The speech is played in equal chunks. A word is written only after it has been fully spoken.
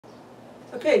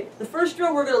Okay, the first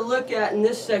drill we're going to look at in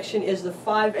this section is the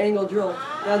 5-angle drill.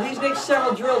 Now these make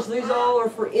several drills. These all are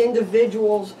for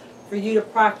individuals for you to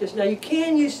practice. Now you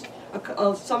can use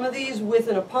some of these with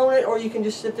an opponent, or you can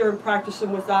just sit there and practice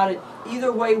them without it.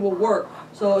 Either way will work.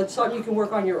 So it's something you can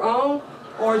work on your own,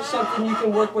 or it's something you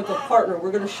can work with a partner.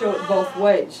 We're going to show it both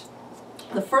ways.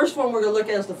 The first one we're going to look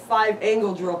at is the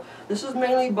 5-angle drill. This is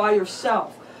mainly by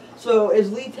yourself. So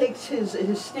as Lee takes his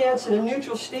stance in a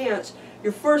neutral stance,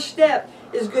 your first step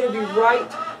is going to be right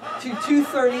to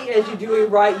 230 as you do a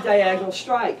right diagonal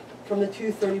strike from the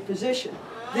 230 position.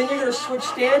 Then you're going to switch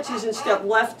stances and step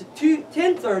left to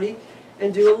 1030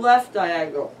 and do a left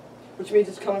diagonal, which means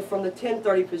it's coming from the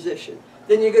 1030 position.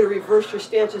 Then you're going to reverse your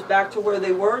stances back to where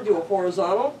they were, do a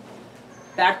horizontal,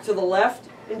 back to the left,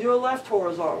 and do a left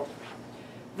horizontal.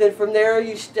 Then from there,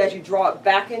 as you draw it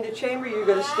back into chamber, you're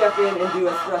going to step in and do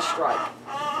a thrust strike.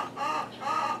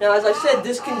 Now, as I said,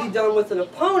 this can be done with an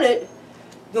opponent.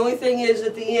 The only thing is,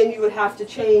 at the end, you would have to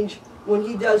change. When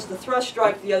he does the thrust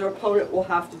strike, the other opponent will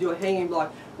have to do a hanging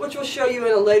block, which we'll show you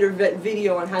in a later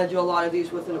video on how to do a lot of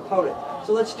these with an opponent.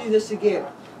 So let's do this again.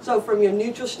 So from your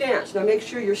neutral stance, now make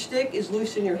sure your stick is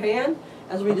loose in your hand.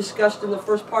 As we discussed in the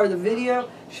first part of the video,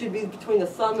 should be between the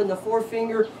thumb and the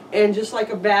forefinger, and just like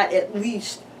a bat, at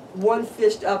least one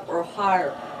fist up or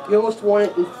higher. You almost want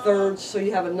it in thirds so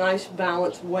you have a nice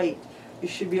balanced weight. You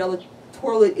should be able to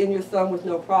twirl it in your thumb with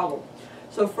no problem.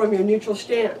 So from your neutral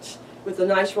stance, with a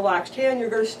nice relaxed hand, you're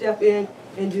going to step in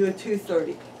and do a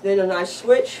 230. Then a nice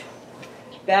switch,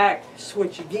 back,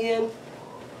 switch again,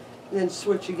 then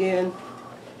switch again,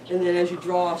 and then as you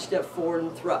draw, step forward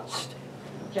and thrust.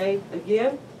 Okay,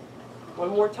 again, one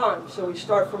more time. So we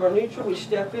start from our neutral, we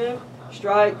step in,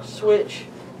 strike, switch,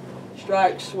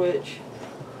 strike, switch,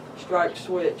 strike,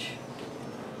 switch,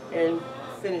 and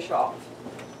finish off.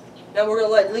 Now we're going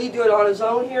to let Lee do it on his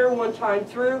own here one time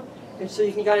through, and so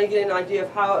you can kind of get an idea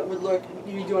of how it would look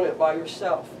you doing it by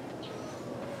yourself.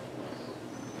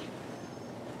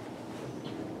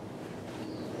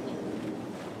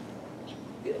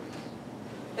 Good.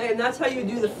 Okay, and that's how you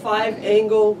do the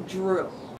 5-angle drill.